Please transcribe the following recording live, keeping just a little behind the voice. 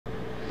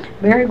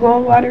Barry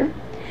Goldwater?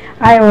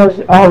 I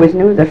always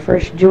knew the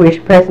first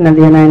Jewish president of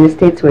the United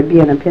States would be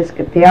an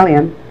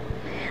Episcopalian.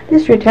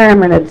 This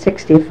retirement at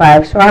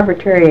 65, so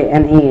arbitrary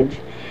an age,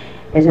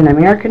 is an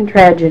American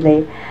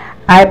tragedy.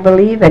 I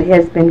believe it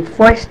has been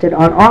foisted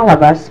on all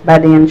of us by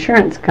the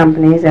insurance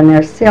companies and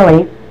their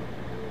silly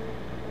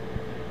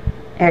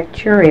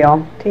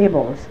actuarial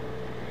tables.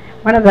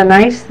 One of the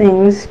nice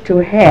things to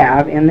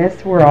have in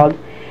this world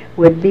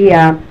would be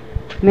a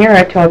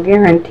marital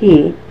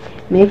guarantee,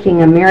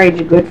 making a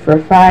marriage good for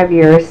 5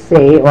 years,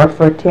 say, or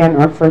for 10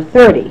 or for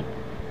 30.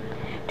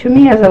 To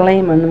me as a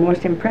layman, the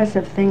most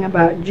impressive thing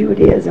about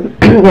Judaism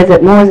is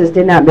that Moses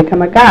did not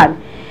become a god.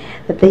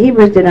 That the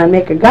Hebrews did not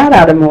make a god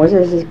out of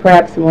Moses is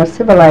perhaps the most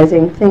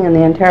civilizing thing in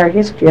the entire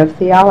history of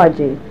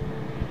theology.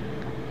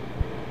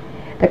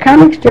 The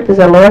comic strip is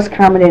the lowest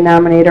common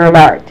denominator of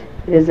art.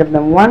 It is of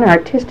the one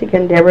artistic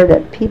endeavor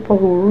that people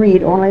who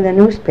read only the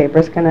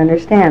newspapers can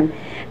understand.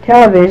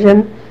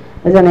 Television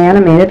is an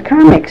animated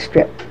comic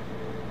strip.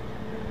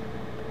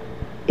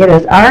 It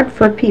is art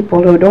for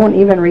people who don't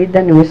even read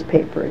the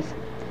newspapers.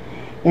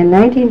 In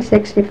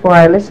 1964,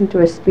 I listened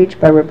to a speech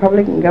by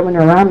Republican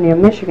Governor Romney of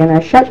Michigan. I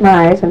shut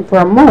my eyes, and for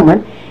a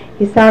moment,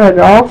 he sounded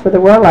all the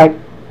world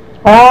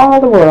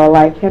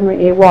like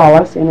Henry A.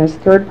 Wallace in his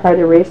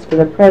third-party race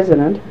for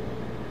president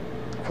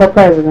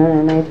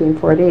in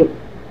 1948.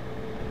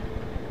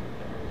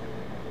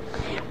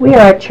 We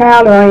are a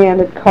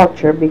child-oriented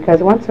culture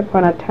because once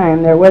upon a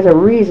time there was a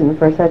reason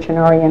for such an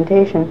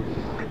orientation.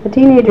 The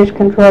teenagers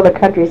control the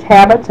country's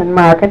habits and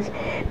markets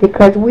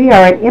because we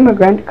are an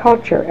immigrant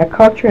culture, a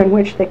culture in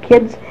which the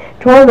kids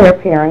told their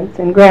parents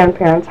and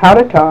grandparents how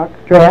to talk,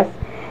 dress,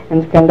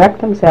 and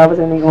conduct themselves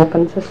in the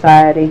open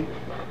society.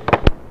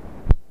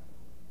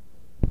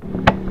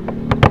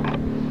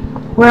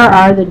 Where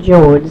are the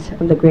Jodes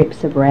of the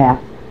grapes of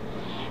wrath?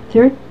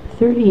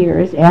 30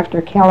 years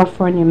after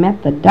California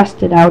met the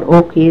dusted-out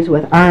Okies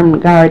with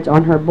armed guards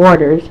on her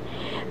borders,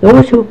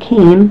 those who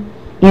came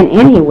in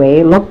any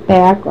way look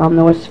back on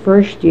those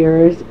first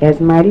years as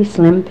mighty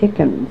slim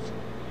pickings.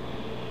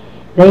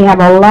 They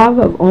had a love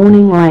of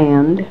owning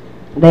land,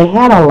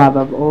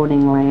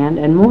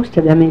 and most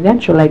of them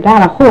eventually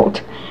got a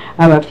hold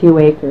of a few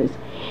acres.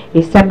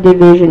 A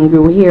subdivision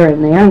grew here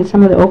and there, and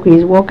some of the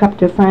Okies woke up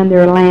to find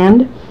their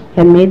land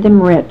had made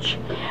them rich.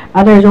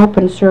 Others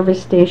opened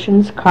service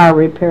stations, car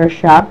repair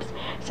shops.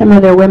 Some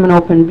of their women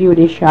opened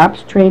beauty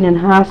shops, trained in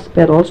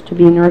hospitals to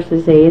be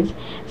nurses' aides,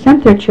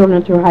 sent their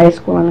children through high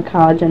school and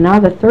college, and now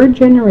the third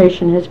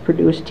generation has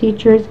produced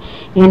teachers,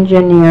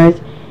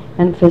 engineers,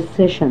 and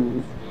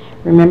physicians.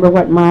 Remember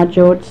what Ma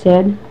Jode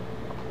said?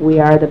 We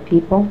are the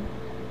people.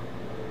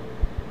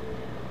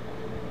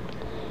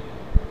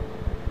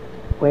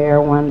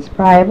 Where one's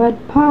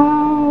private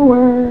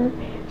power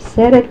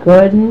said it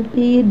couldn't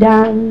be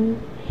done.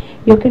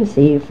 You can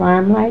see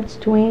farm lights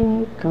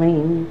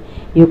twinkling.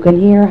 You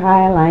can hear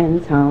high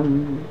lines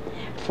hum.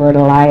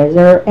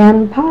 Fertilizer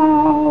and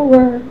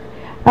power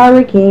are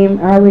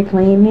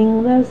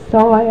reclaiming the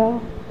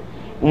soil,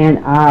 and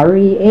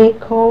REA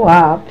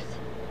co-ops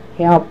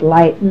help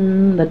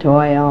lighten the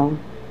toil.